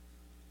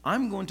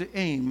 I'm going to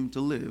aim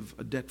to live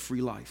a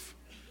debt-free life.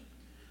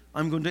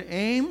 I'm going to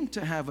aim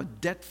to have a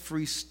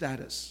debt-free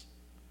status.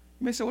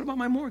 You may say, what about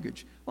my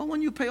mortgage? Well,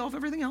 when you pay off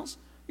everything else,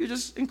 you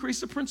just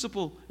increase the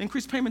principal,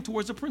 increase payment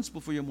towards the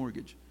principal for your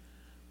mortgage.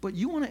 But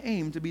you want to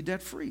aim to be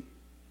debt-free.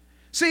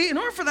 See, in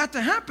order for that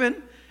to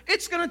happen,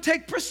 it's going to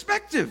take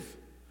perspective.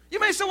 You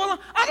may say, well,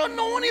 I don't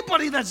know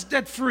anybody that's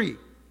debt-free.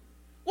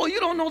 Well, you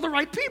don't know the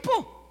right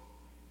people.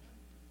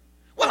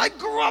 Well, I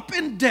grew up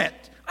in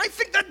debt. I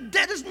think that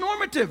debt is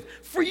normative.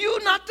 For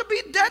you not to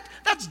be in debt,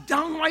 that's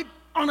downright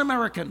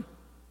un-American.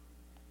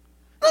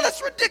 No,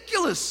 that's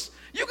ridiculous.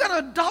 You got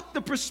to adopt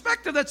the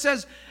perspective that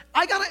says,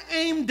 I got to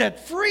aim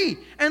debt-free,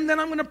 and then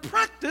I'm going to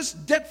practice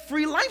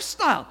debt-free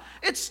lifestyle.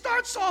 It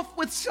starts off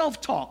with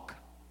self-talk.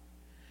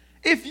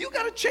 If you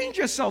got to change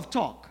your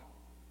self-talk,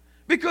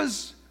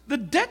 because the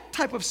debt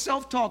type of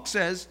self-talk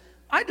says,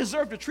 I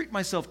deserve to treat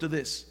myself to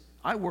this.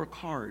 I work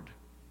hard.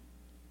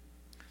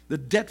 The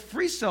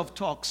debt-free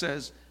self-talk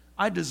says,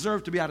 I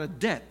deserve to be out of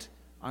debt.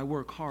 I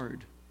work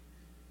hard.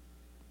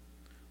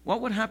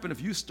 What would happen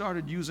if you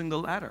started using the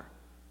latter?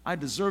 I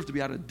deserve to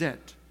be out of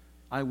debt.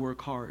 I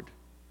work hard.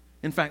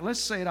 In fact, let's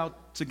say it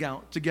out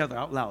together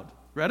out loud.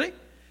 Ready?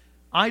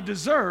 I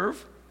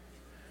deserve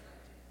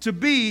to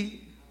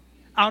be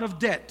out of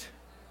debt.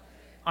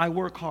 I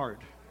work hard.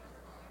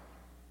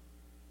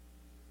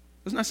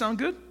 Doesn't that sound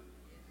good?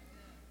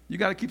 You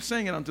got to keep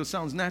saying it until it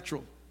sounds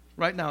natural.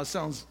 Right now, it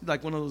sounds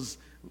like one of those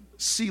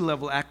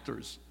C-level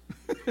actors.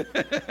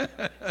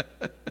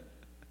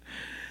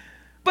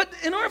 But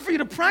in order for you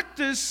to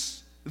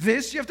practice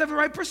this, you have to have the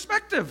right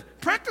perspective.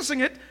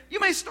 Practicing it,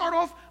 you may start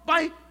off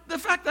by the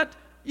fact that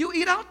you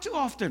eat out too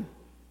often.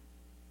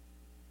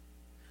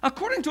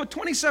 According to a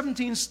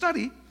 2017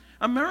 study,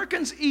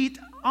 Americans eat,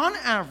 on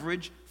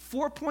average,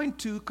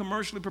 4.2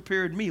 commercially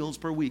prepared meals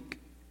per week.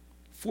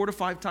 4 to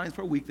 5 times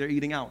per week, they're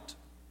eating out.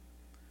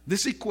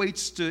 This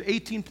equates to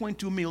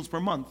 18.2 meals per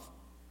month.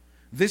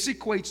 This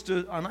equates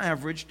to, on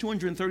average,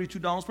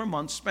 $232 per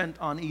month spent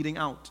on eating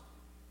out.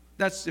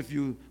 That's if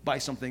you buy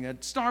something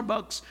at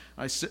Starbucks,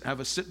 have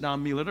a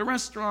sit-down meal at a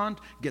restaurant,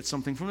 get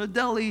something from the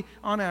deli,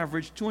 on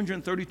average,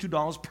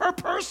 $232 per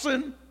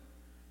person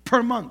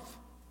per month.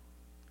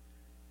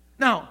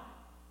 Now,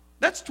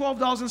 that's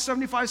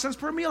 $12.75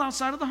 per meal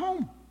outside of the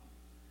home.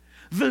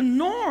 The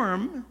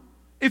norm,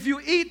 if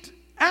you eat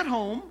at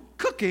home,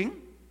 cooking,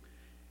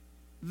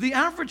 the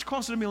average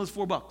cost of the meal is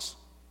 $4.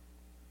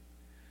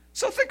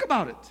 So think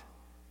about it.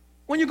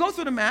 When you go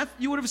through the math,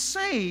 you would have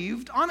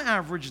saved, on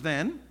average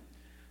then,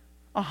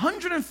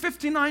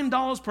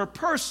 $159 per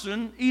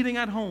person eating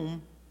at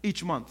home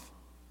each month.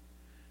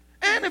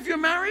 And if you're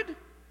married,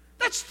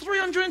 that's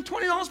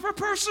 $320 per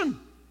person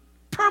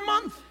per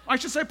month. I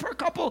should say per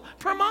couple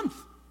per month.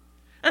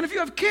 And if you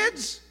have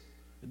kids,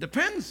 it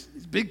depends.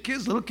 These big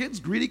kids, little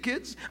kids, greedy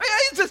kids.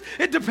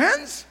 It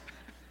depends.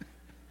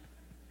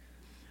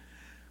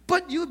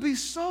 But you'd be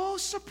so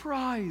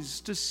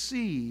surprised to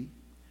see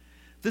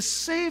the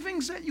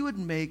savings that you would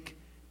make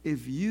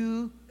if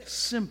you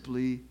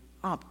simply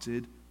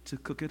opted to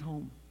cook at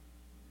home.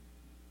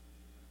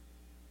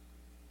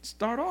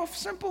 Start off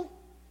simple.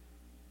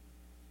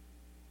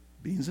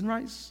 Beans and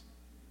rice.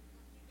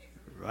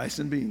 Rice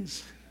and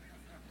beans.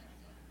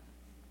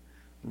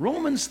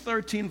 Romans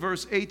 13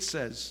 verse 8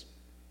 says,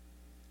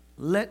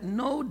 let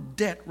no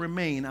debt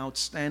remain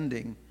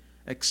outstanding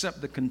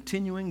except the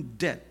continuing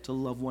debt to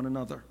love one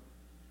another.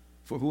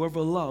 For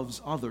whoever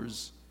loves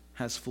others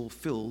has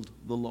fulfilled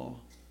the law.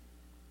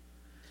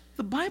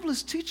 The Bible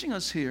is teaching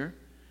us here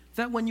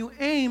that when you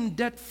aim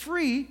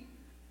debt-free,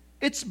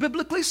 it's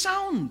biblically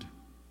sound.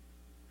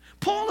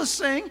 Paul is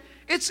saying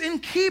it's in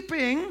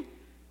keeping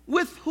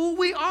with who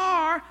we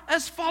are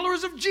as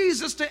followers of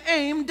Jesus to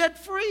aim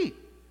debt-free.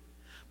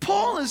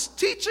 Paul is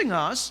teaching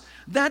us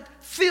that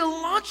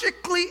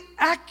theologically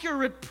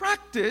accurate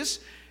practice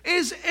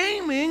is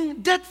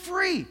aiming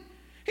debt-free.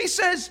 He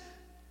says,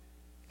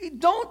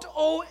 don't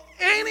owe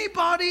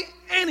anybody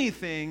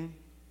anything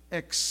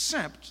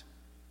except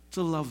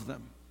to love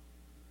them.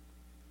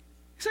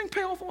 He's saying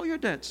pay off all your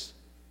debts.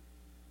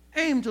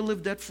 Aim to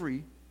live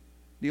debt-free.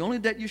 The only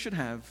debt you should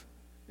have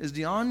is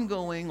the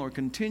ongoing or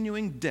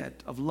continuing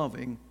debt of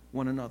loving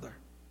one another.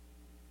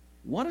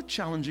 What a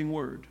challenging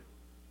word.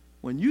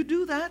 When you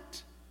do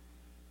that,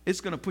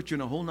 it's going to put you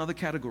in a whole nother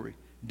category.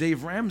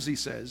 Dave Ramsey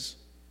says,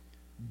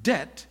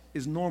 debt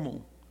is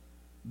normal.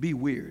 Be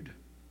weird.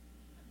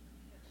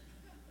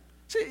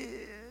 See,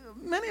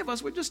 many of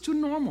us, we're just too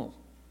normal.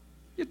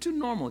 You're too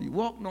normal. You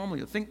walk normal,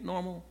 you think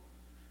normal,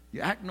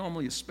 you act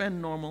normal, you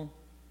spend normal.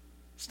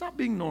 Stop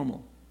being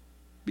normal.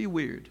 Be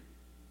weird.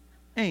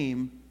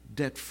 Aim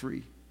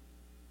debt-free.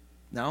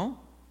 Now,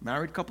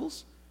 married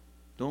couples,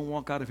 don't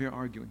walk out of here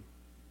arguing.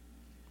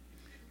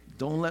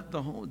 Don't let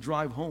the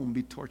drive home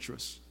be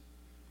torturous.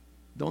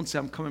 Don't say,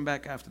 I'm coming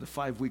back after the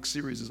 5-week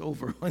series is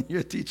over when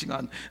you're teaching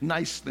on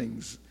nice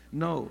things.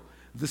 No.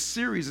 The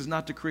series is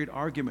not to create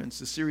arguments.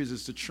 The series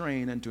is to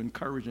train and to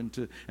encourage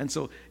and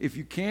so if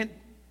you can't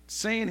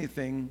say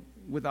anything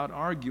without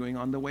arguing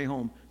on the way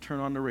home, turn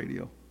on the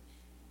radio.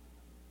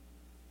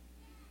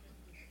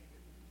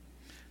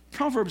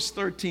 Proverbs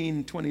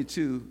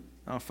 13:22,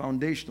 our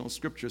foundational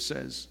scripture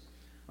says,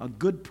 a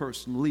good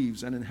person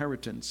leaves an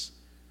inheritance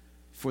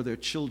for their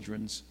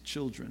children's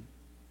children.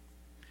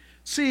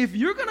 See, if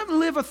you're going to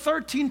live a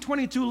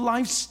 1322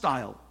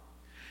 lifestyle,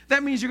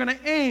 that means you're going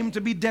to aim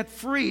to be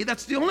debt-free.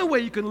 That's the only way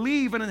you can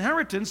leave an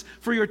inheritance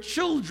for your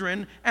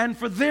children and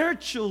for their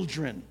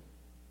children.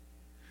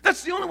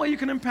 That's the only way you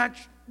can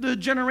impact the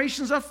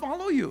generations that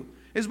follow you,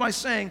 is by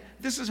saying,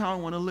 this is how I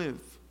want to live.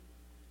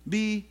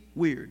 Be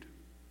weird.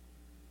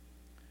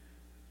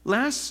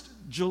 Last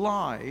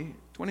July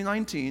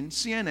 2019,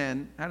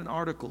 CNN had an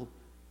article,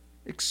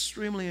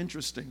 extremely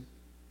interesting.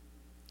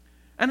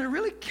 And it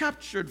really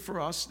captured for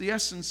us the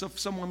essence of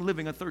someone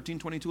living a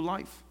 1322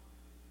 life.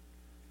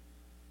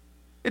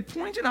 It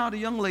pointed out a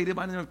young lady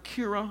by the name of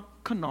Kira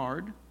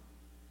Kennard.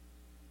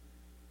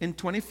 In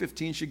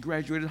 2015, she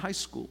graduated high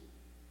school.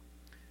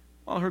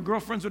 While her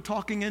girlfriends were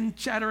talking and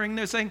chattering,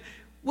 they're saying,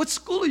 what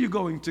school are you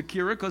going to,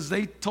 Kira? Because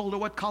they told her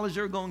what college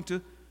they were going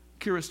to.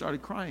 Kira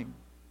started crying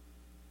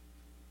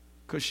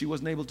because she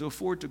wasn't able to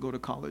afford to go to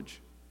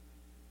college.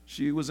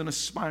 She was an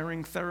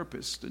aspiring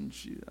therapist, and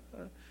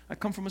I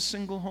come from a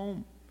single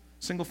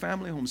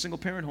family home, single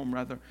parent home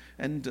rather.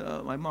 And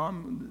my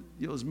mom,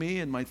 it was me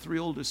and my 3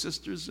 older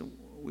sisters, and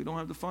we don't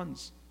have the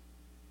funds.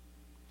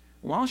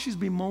 While she's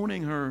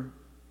bemoaning her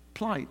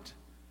plight,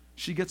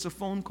 she gets a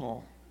phone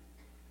call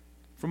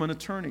from an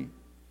attorney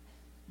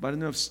by the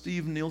name of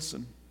Steve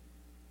Nielsen.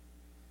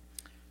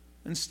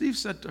 And Steve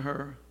said to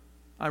her,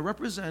 I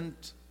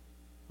represent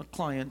a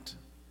client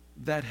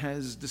that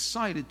has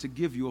decided to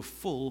give you a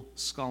full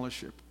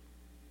scholarship.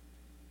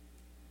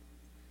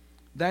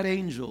 That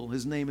angel,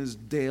 his name is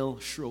Dale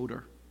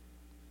Schroeder.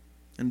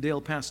 And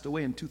Dale passed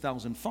away in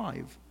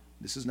 2005.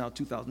 This is now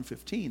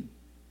 2015.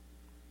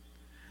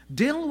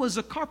 Dale was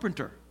a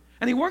carpenter.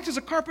 And he worked as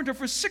a carpenter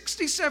for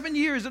 67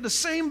 years at the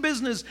same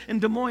business in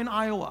Des Moines,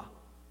 Iowa.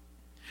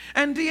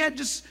 And he had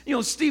just,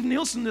 Steve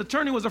Nielsen, the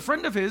attorney, was a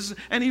friend of his,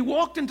 and he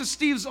walked into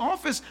Steve's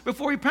office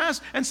before he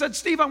passed and said,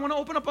 Steve, I want to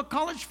open up a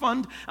college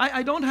fund.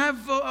 I don't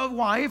have a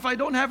wife. I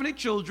don't have any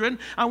children.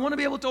 I want to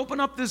be able to open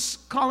up this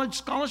college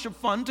scholarship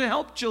fund to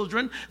help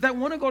children that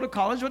want to go to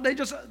college, but they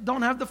just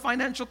don't have the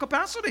financial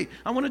capacity.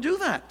 I want to do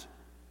that.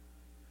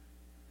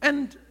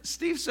 And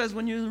Steve says,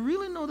 when you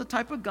really know the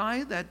type of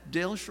guy that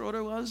Dale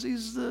Schroeder was,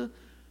 he's the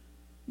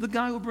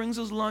guy who brings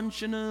us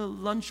lunch in a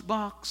lunch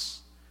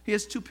box. He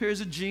has 2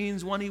 pairs of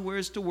jeans, one he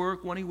wears to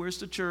work, one he wears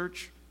to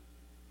church.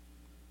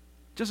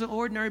 Just an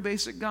ordinary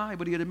basic guy,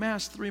 but he had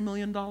amassed $3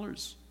 million.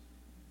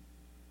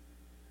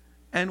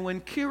 And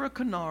when Kira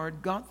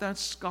Kennard got that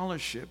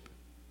scholarship,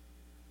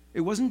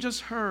 it wasn't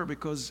just her,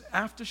 because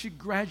after she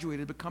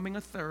graduated becoming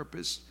a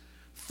therapist,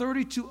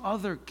 32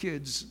 other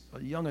kids,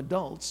 young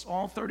adults,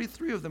 all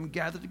 33 of them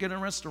gathered together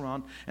in a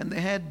restaurant, and they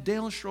had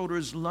Dale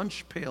Schroeder's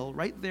lunch pail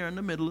right there in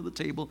the middle of the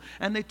table,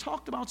 and they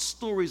talked about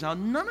stories, how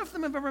none of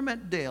them have ever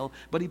met Dale,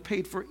 but he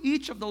paid for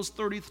each of those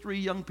 33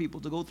 young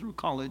people to go through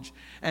college,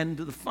 and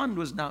the fund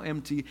was now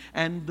empty,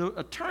 and the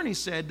attorney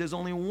said there's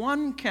only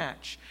one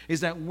catch,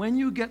 is that when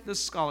you get this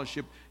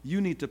scholarship,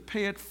 you need to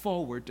pay it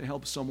forward to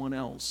help someone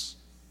else.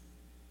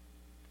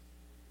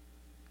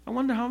 I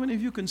wonder how many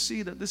of you can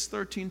see that this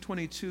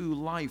 1322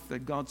 life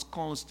that God's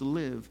called us to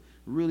live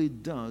really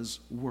does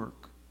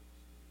work.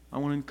 I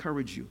want to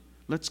encourage you.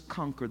 Let's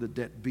conquer the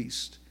debt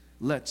beast.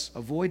 Let's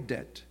avoid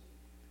debt.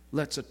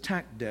 Let's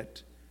attack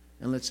debt.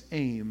 And let's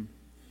aim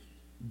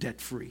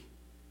debt-free.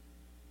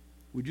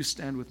 Would you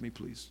stand with me,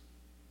 please?